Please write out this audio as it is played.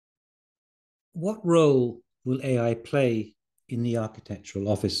What role will AI play in the architectural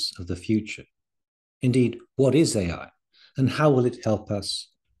office of the future? Indeed, what is AI and how will it help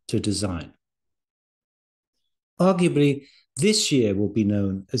us to design? Arguably, this year will be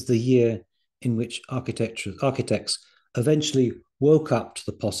known as the year in which architects eventually woke up to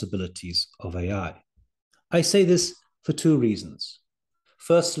the possibilities of AI. I say this for two reasons.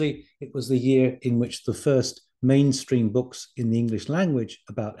 Firstly, it was the year in which the first mainstream books in the English language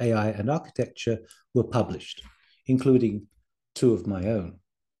about AI and architecture were published, including two of my own.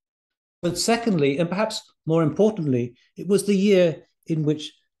 But secondly, and perhaps more importantly, it was the year in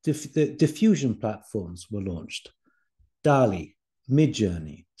which the diffusion platforms were launched. DALI,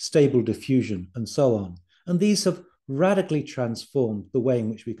 Midjourney, Stable Diffusion, and so on. And these have radically transformed the way in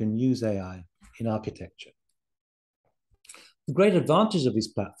which we can use AI in architecture. The great advantage of these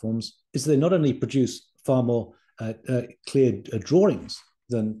platforms is they not only produce far more clear drawings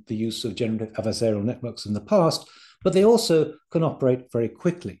than the use of generative adversarial networks in the past, but they also can operate very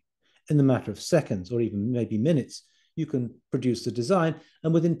quickly. In the matter of seconds or even maybe minutes, you can produce the design,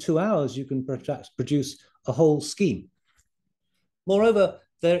 and within 2 hours, you can perhaps produce a whole scheme. Moreover,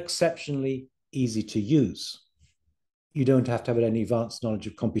 they're exceptionally easy to use. You don't have to have any advanced knowledge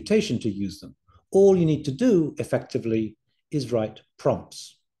of computation to use them. All you need to do effectively is write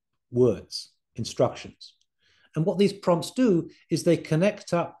prompts, words, instructions. And what these prompts do is they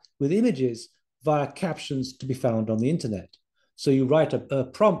connect up with images via captions to be found on the internet. So you write a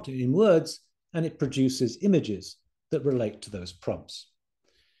prompt in words and it produces images that relate to those prompts.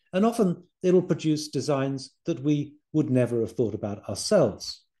 And often it'll produce designs that we would never have thought about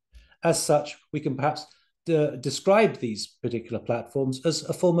ourselves. As such, we can perhaps describe these particular platforms as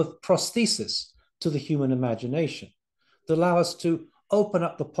a form of prosthesis to the human imagination that allow us to open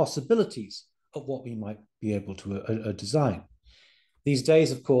up the possibilities of what we might be able to design. These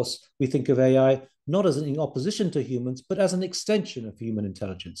days, of course, we think of AI not as in opposition to humans, but as an extension of human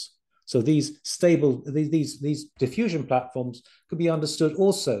intelligence. So these diffusion platforms could be understood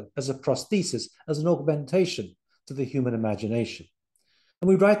also as a prosthesis, as an augmentation to the human imagination. And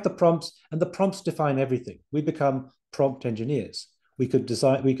we write the prompts, and the prompts define everything. We become prompt engineers. We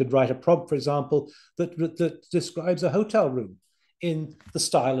could write a prompt, for example, that describes a hotel room in the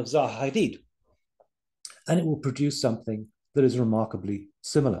style of Zaha Hadid, and it will produce something that is remarkably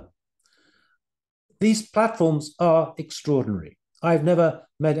similar. These platforms are extraordinary. I've never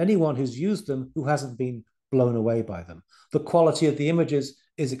met anyone who's used them who hasn't been blown away by them. The quality of the images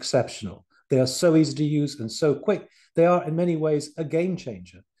is exceptional. They are so easy to use and so quick. They are in many ways a game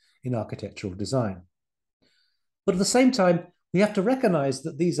changer in architectural design. But at the same time, we have to recognize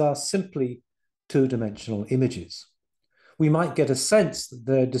that these are simply two-dimensional images. We might get a sense that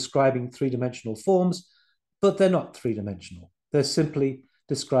they're describing three-dimensional forms, but they're not three-dimensional. They're simply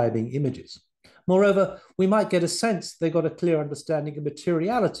describing images. Moreover, we might get a sense they've got a clear understanding of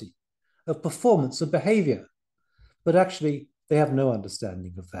materiality, of performance, of behavior, but actually they have no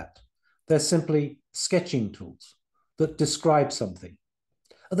understanding of that. They're simply sketching tools that describe something.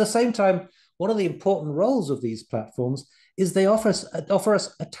 At the same time, one of the important roles of these platforms is they offer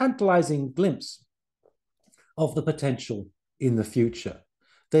us a tantalizing glimpse of the potential in the future.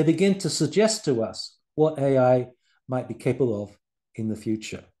 They begin to suggest to us what AI might be capable of in the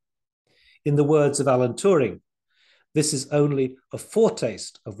future. In the words of Alan Turing, this is only a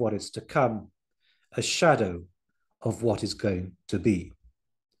foretaste of what is to come, a shadow of what is going to be.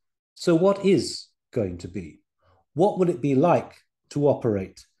 So what is going to be? What will it be like to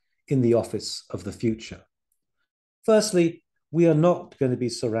operate in the office of the future? Firstly, we are not going to be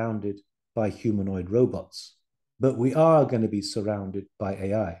surrounded by humanoid robots, but we are going to be surrounded by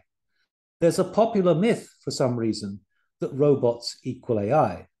AI. There's a popular myth, for some reason, that robots equal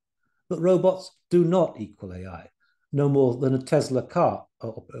AI, but robots do not equal AI, no more than a Tesla car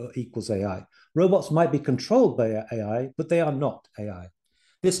equals AI. Robots might be controlled by AI, but they are not AI.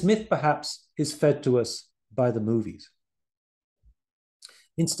 This myth, perhaps, is fed to us by the movies.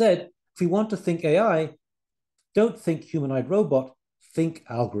 Instead, if we want to think AI, don't think humanoid robot, think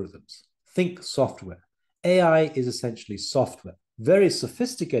algorithms, think software. AI is essentially software, very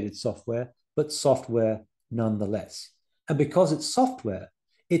sophisticated software, but software nonetheless. And because it's software,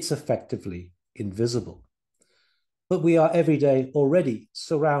 it's effectively invisible. But we are every day already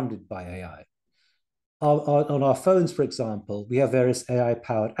surrounded by AI. On our phones, for example, we have various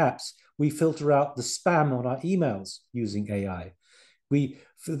AI-powered apps. We filter out the spam on our emails using AI.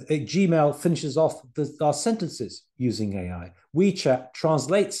 Gmail finishes off our sentences using AI. WeChat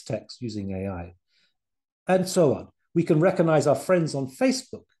translates text using AI, and so on. We can recognize our friends on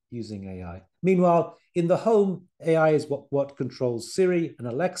Facebook using AI. Meanwhile, In the home, AI is what controls Siri and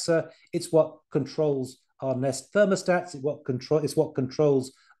Alexa. It's what controls our Nest thermostats. It's what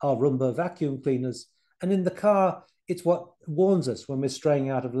controls our Roomba vacuum cleaners. And in the car, it's what warns us when we're straying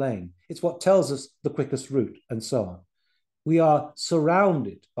out of lane. It's what tells us the quickest route and so on. We are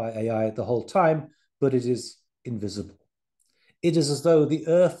surrounded by AI the whole time, but it is invisible. It is as though the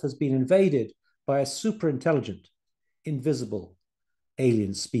Earth has been invaded by a super intelligent, invisible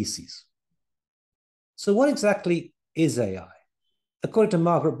alien species. So what exactly is AI? According to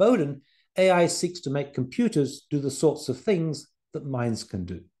Margaret Bowden, AI seeks to make computers do the sorts of things that minds can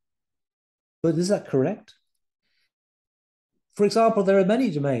do. But is that correct? For example, there are many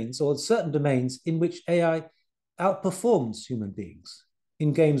domains or certain domains in which AI outperforms human beings.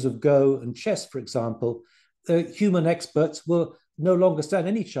 In games of Go and chess, for example, human experts will no longer stand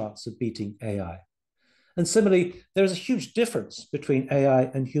any chance of beating AI. And similarly, there is a huge difference between AI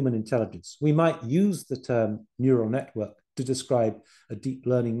and human intelligence. We might use the term neural network to describe a deep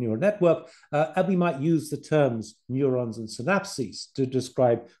learning neural network, and we might use the terms neurons and synapses to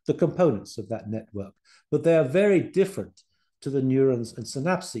describe the components of that network. But they are very different to the neurons and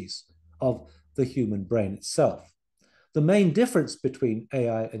synapses of the human brain itself. The main difference between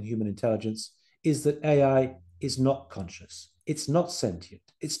AI and human intelligence is that AI is not conscious. It's not sentient.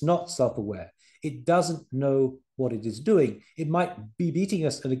 It's not self-aware. It doesn't know what it is doing. It might be beating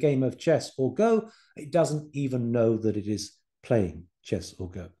us in a game of chess or Go. It doesn't even know that it is playing chess or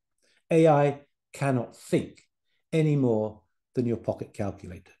Go. AI cannot think any more than your pocket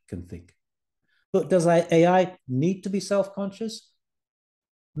calculator can think. But does AI need to be self-conscious?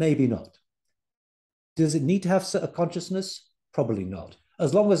 Maybe not. Does it need to have a consciousness? Probably not.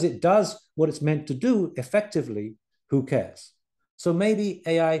 As long as it does what it's meant to do effectively, who cares? So maybe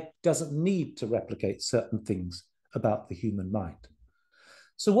AI doesn't need to replicate certain things about the human mind.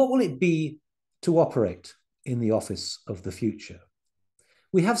 So what will it be to operate in the office of the future?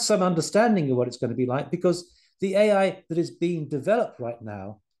 We have some understanding of what it's going to be like because the AI that is being developed right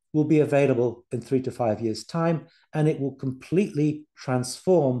now will be available in 3 to 5 years' time, and it will completely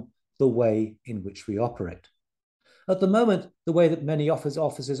transform the way in which we operate. At the moment, the way that many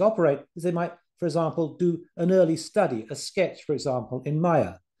offices operate is they might, for example, do an early study, a sketch, for example, in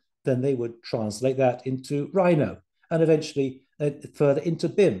Maya. Then they would translate that into Rhino and eventually further into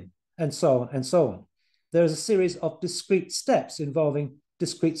BIM and so on and so on. There is a series of discrete steps involving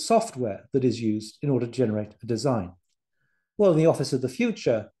discrete software that is used in order to generate a design. Well, in the office of the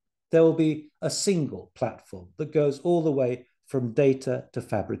future, there will be a single platform that goes all the way from data to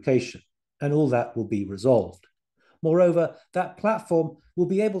fabrication, and all that will be resolved. Moreover, that platform will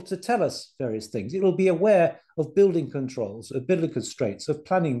be able to tell us various things. It will be aware of building controls, of building constraints, of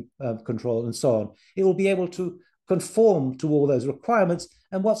planning control, and so on. It will be able to conform to all those requirements.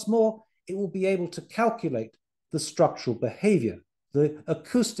 And what's more, it will be able to calculate the structural behavior, the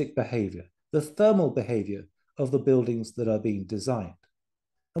acoustic behavior, the thermal behavior of the buildings that are being designed.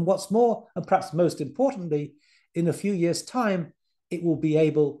 And what's more, and perhaps most importantly, in a few years' time, it will be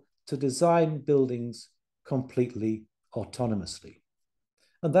able to design buildings completely autonomously.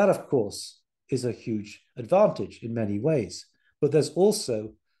 And that, of course, is a huge advantage in many ways. But there's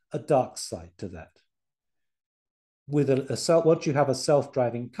also a dark side to that. With once you have a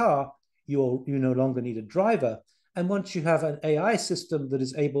self-driving car, you no longer need a driver. And once you have an AI system that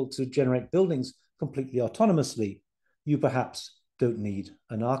is able to generate buildings completely autonomously, you perhaps don't need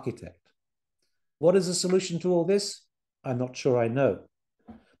an architect. What is the solution to all this? I'm not sure I know.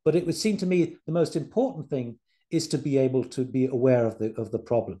 But it would seem to me the most important thing is to be able to be aware of the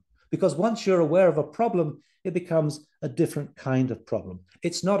problem. Because once you're aware of a problem, it becomes a different kind of problem.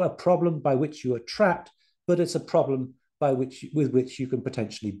 It's not a problem by which you are trapped, but it's a problem with which you can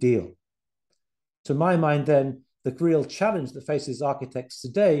potentially deal. To my mind, then, the real challenge that faces architects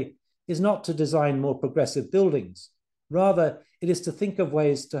today is not to design more progressive buildings. Rather, it is to think of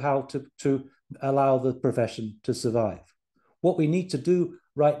ways to how to allow the profession to survive. What we need to do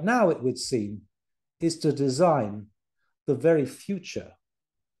right now, it would seem, is to design the very future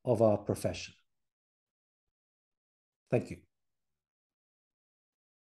of our profession. Thank you.